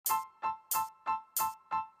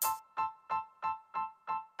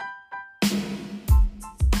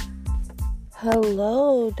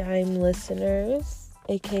Hello, Dime listeners,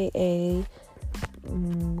 aka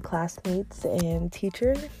classmates and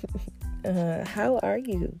teacher. How are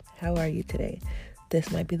you? How are you today?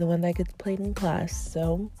 This might be the one that gets played in class,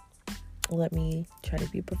 so let me try to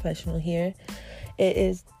be professional here. It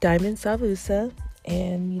is Diamond Savusa,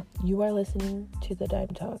 and you are listening to the Dime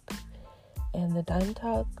Talk. And the Dime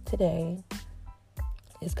Talk today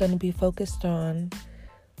is going to be focused on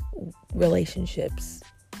relationships.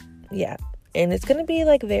 Yeah. And it's going to be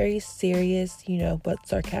like very serious, but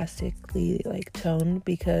sarcastically like toned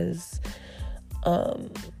because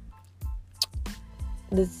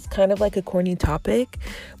this is kind of like a corny topic,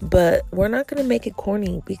 but we're not going to make it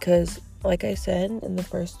corny because like I said in the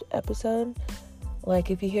first episode,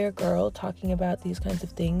 like if you hear a girl talking about these kinds of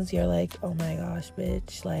things, you're like, oh my gosh,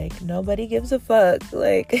 bitch, like nobody gives a fuck.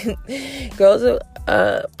 Like girls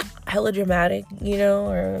are hella dramatic,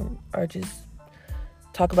 or just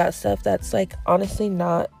talk about stuff that's like honestly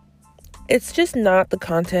not, it's just not the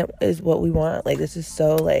content is what we want. Like this is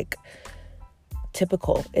so like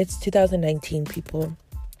typical. It's 2019, people,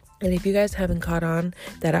 and if you guys haven't caught on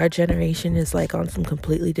that our generation is like on some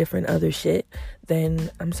completely different other shit,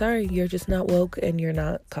 then I'm sorry, you're just not woke and you're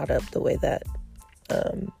not caught up the way that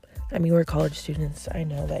we're college students. I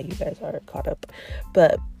know that you guys are caught up,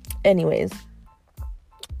 but anyways,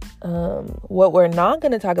 what we're not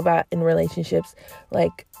going to talk about in relationships,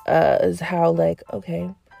 is how,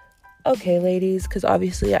 okay, ladies, because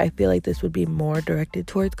obviously I feel like this would be more directed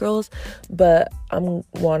towards girls, but I'm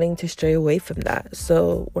wanting to stray away from that.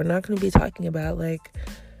 So we're not going to be talking about,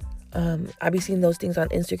 I be seeing those things on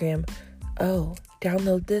Instagram. Oh,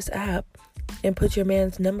 download this app and put your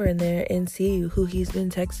man's number in there and see who he's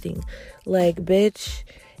been texting. Like, bitch,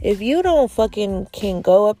 if you don't fucking can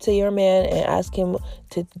go up to your man and ask him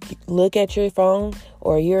to look at your phone,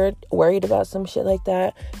 or you're worried about some shit like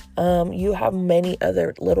that, you have many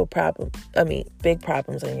other big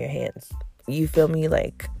problems on your hands. You feel me?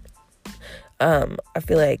 Like, I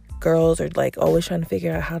feel like girls are like always trying to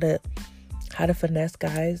figure out how to finesse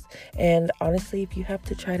guys. And honestly, if you have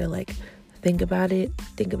to try to like think about it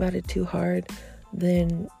too hard,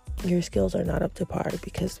 then your skills are not up to par,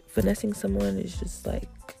 because finessing someone is just like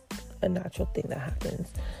a natural thing that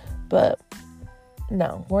happens. But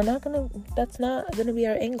no, that's not gonna be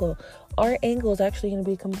our angle. Our angle is actually gonna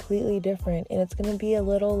be completely different, and it's gonna be a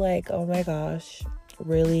little like, oh my gosh,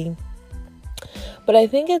 really? But I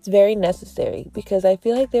think it's very necessary, because I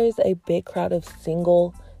feel like there's a big crowd of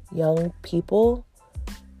single young people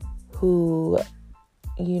who,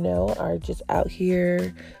 are just out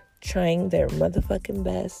here trying their motherfucking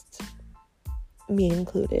best, me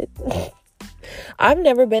included. I've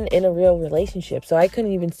never been in a real relationship, so I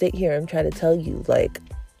couldn't even sit here and try to tell you like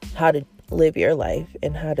how to live your life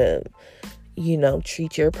and how to,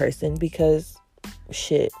 treat your person, because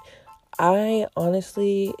shit, I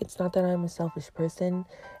honestly, it's not that I'm a selfish person.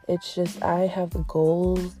 It's just I have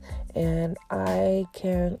goals, and I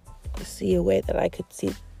can't see a way that I could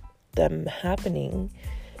see them happening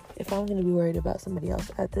if I'm going to be worried about somebody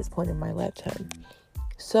else at this point in my lifetime.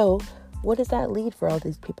 So what does that lead for all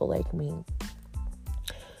these people like me?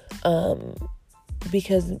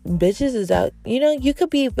 Because bitches is out, you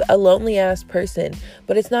could be a lonely ass person,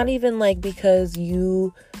 but it's not even like because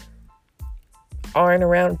you aren't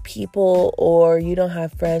around people or you don't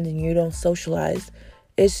have friends and you don't socialize.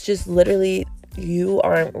 It's just literally you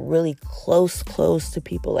aren't really close to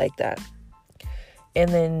people like that. And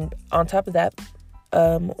then on top of that,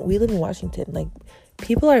 we live in Washington. Like,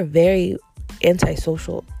 people are very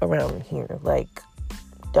antisocial around here. Like,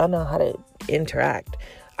 don't know how to interact.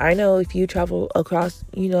 I know if you travel across,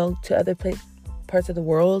 to other parts of the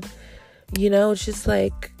world, it's just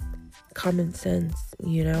like common sense,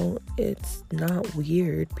 it's not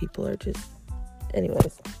weird. People are just,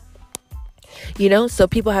 anyways, so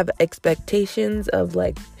people have expectations of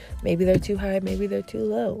like, maybe they're too high, maybe they're too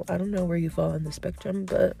low. I don't know where you fall on the spectrum,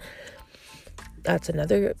 but that's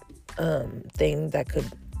another thing that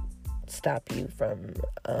could stop you from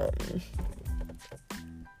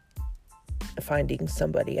finding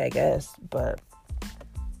somebody, I guess. But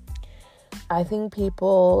I think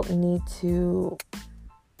people need to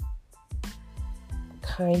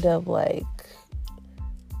kind of like,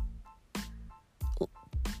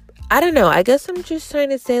 I don't know, I guess I'm just trying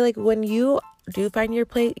to say, like, when you do find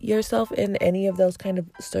yourself in any of those kind of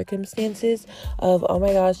circumstances of, oh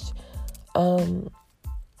my gosh,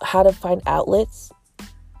 how to find outlets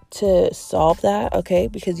to solve that, okay?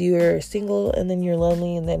 Because you're single and then you're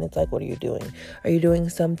lonely, and then it's like, what are you doing? Are you doing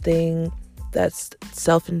something that's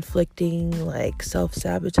self-inflicting, like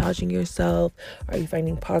self-sabotaging yourself? Are you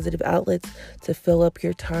finding positive outlets to fill up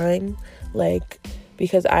your time? Like,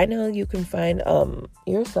 because I know you can find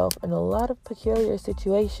yourself in a lot of peculiar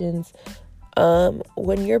situations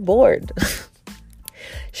when you're bored.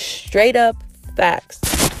 Straight up facts.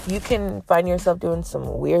 You can find yourself doing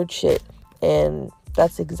some weird shit, and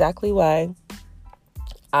that's exactly why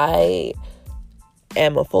I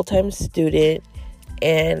am a full-time student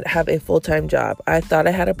and have a full-time job. I thought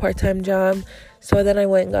I had a part-time job, so then I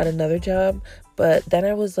went and got another job, but then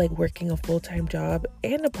I was like working a full-time job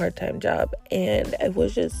and a part-time job, and it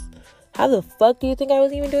was just, how the fuck do you think I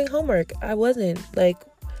was even doing homework? I wasn't. Like,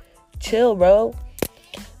 chill, bro.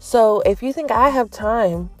 So if you think I have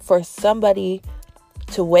time for somebody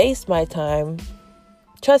to waste my time,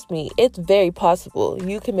 trust me, it's very possible.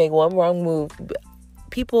 You can make one wrong move.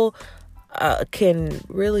 People can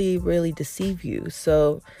really, really deceive you.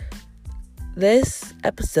 So this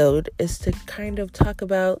episode is to kind of talk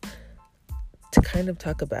about,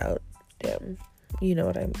 damn,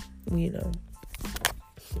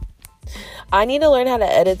 I need to learn how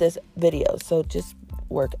to edit this video, so just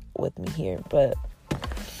work with me here. But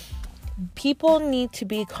people need to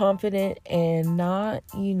be confident and not,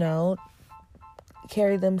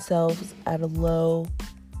 carry themselves at a low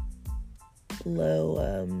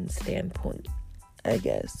standpoint, I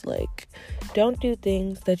guess. Like, don't do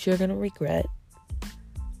things that you're gonna regret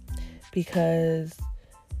because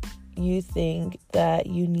you think that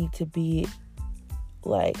you need to be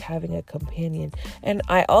like having a companion. And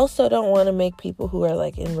I also don't want to make people who are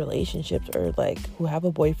like in relationships or like who have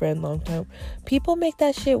a boyfriend long time, people make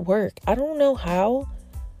that shit work. I don't know how.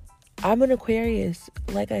 I'm an Aquarius,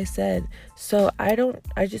 like I said, so I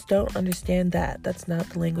just don't understand that. That's not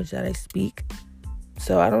the language that I speak,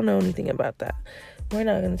 so I don't know anything about that. We're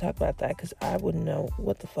not going to talk about that because I wouldn't know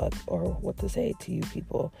what the fuck or what to say to you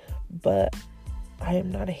people, but I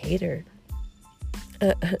am not a hater.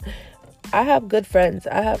 I have good friends.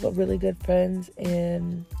 I have really good friends,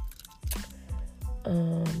 and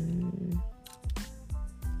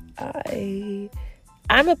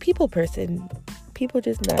I'm a people person. People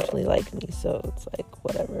just naturally like me, so it's like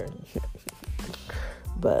whatever.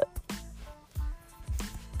 But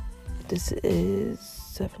this is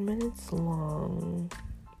 7 minutes long.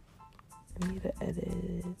 I need to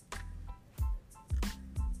edit.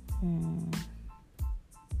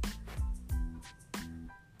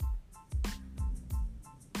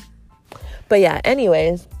 But yeah,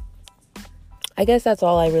 anyways, I guess that's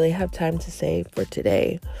all I really have time to say for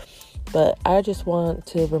today. But I just want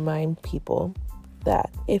to remind people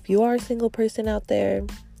that if you are a single person out there,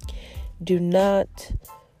 do not,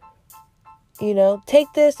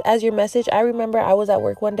 take this as your message. I remember I was at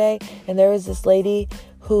work one day and there was this lady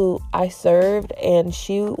who I served, and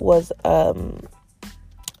she was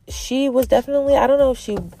definitely, I don't know if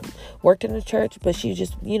she worked in a church, but she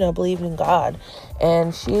just, believed in God.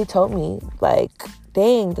 And she told me, like,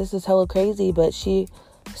 dang, this is hella crazy, but she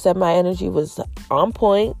said my energy was on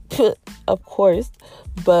point, of course,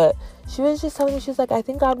 but she was just telling me, she was like, I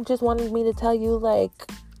think God just wanted me to tell you,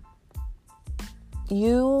 like,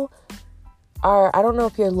 you are, I don't know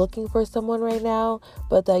if you're looking for someone right now,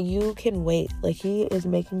 but that you can wait. Like, he is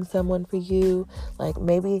making someone for you. Like,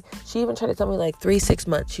 maybe, she even tried to tell me, like, 3-6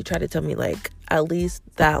 months. She tried to tell me, like, at least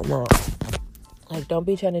that long. Like, don't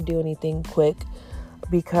be trying to do anything quick,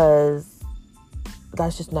 because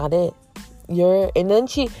that's just not it. And then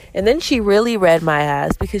she really read my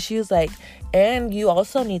ass, because she was like, and you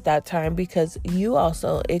also need that time, because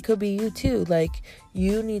it could be you too. Like,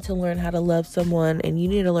 you need to learn how to love someone, and you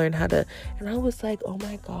need to learn how to, and I was like, oh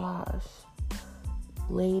my gosh,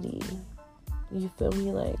 lady, you feel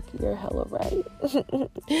me? Like, you're hella right.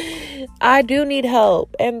 I do need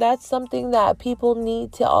help, and that's something that people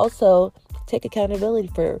need to also take accountability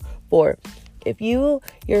for. If you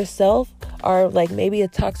yourself are like maybe a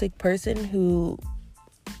toxic person, who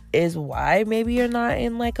is why maybe you're not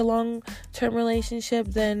in like a long-term relationship,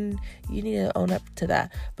 then you need to own up to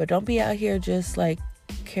that. But don't be out here just like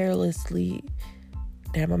carelessly,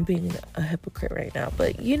 damn, I'm being a hypocrite right now,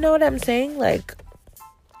 but you know what I'm saying? Like,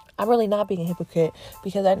 I'm really not being a hypocrite,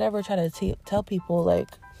 because I never try to tell people like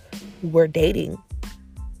we're dating.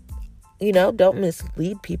 Don't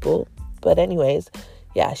mislead people. But anyways,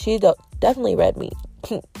 yeah, she definitely read me.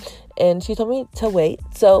 And she told me to wait.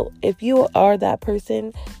 So if you are that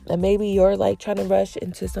person, and maybe you're like trying to rush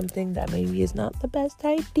into something that maybe is not the best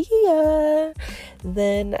idea,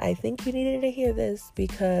 then I think you needed to hear this,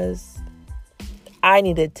 because I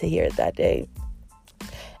needed to hear it that day.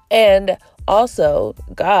 And also,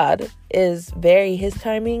 God is his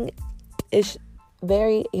timing is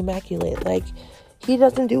very immaculate. Like, he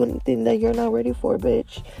doesn't do anything that you're not ready for,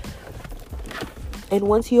 bitch. And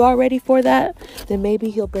once you are ready for that, then maybe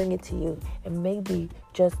he'll bring it to you. And maybe,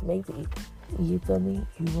 just maybe, you feel me?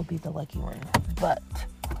 You will be the lucky one. But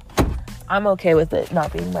I'm okay with it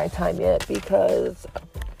not being my time yet because,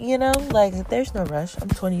 you know, like, there's no rush. I'm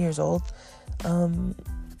 20 years old.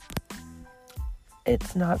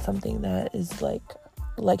 It's not something that is,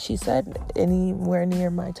 like she said, anywhere near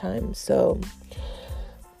my time. So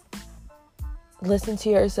listen to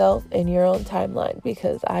yourself in your own timeline,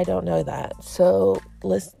 because I don't know that. So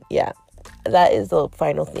that is the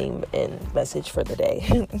final theme and message for the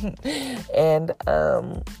day. And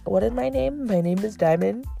what is my name? My name is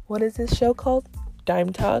Diamond. What is this show called?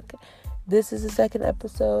 Dime Talk. This is the second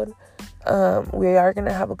episode. We are going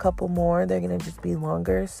to have a couple more. They're going to just be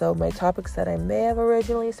longer. So my topics that I may have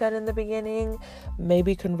originally said in the beginning may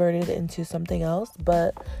be converted into something else,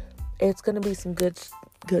 but it's going to be some good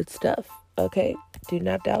stuff. Okay, do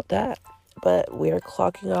not doubt that. But we are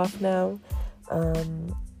clocking off now.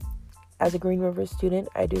 As a Green River student,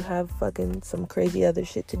 I do have fucking some crazy other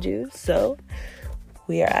shit to do. So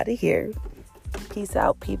we are out of here. Peace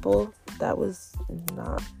out, people. That was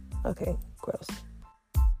not... Okay, gross.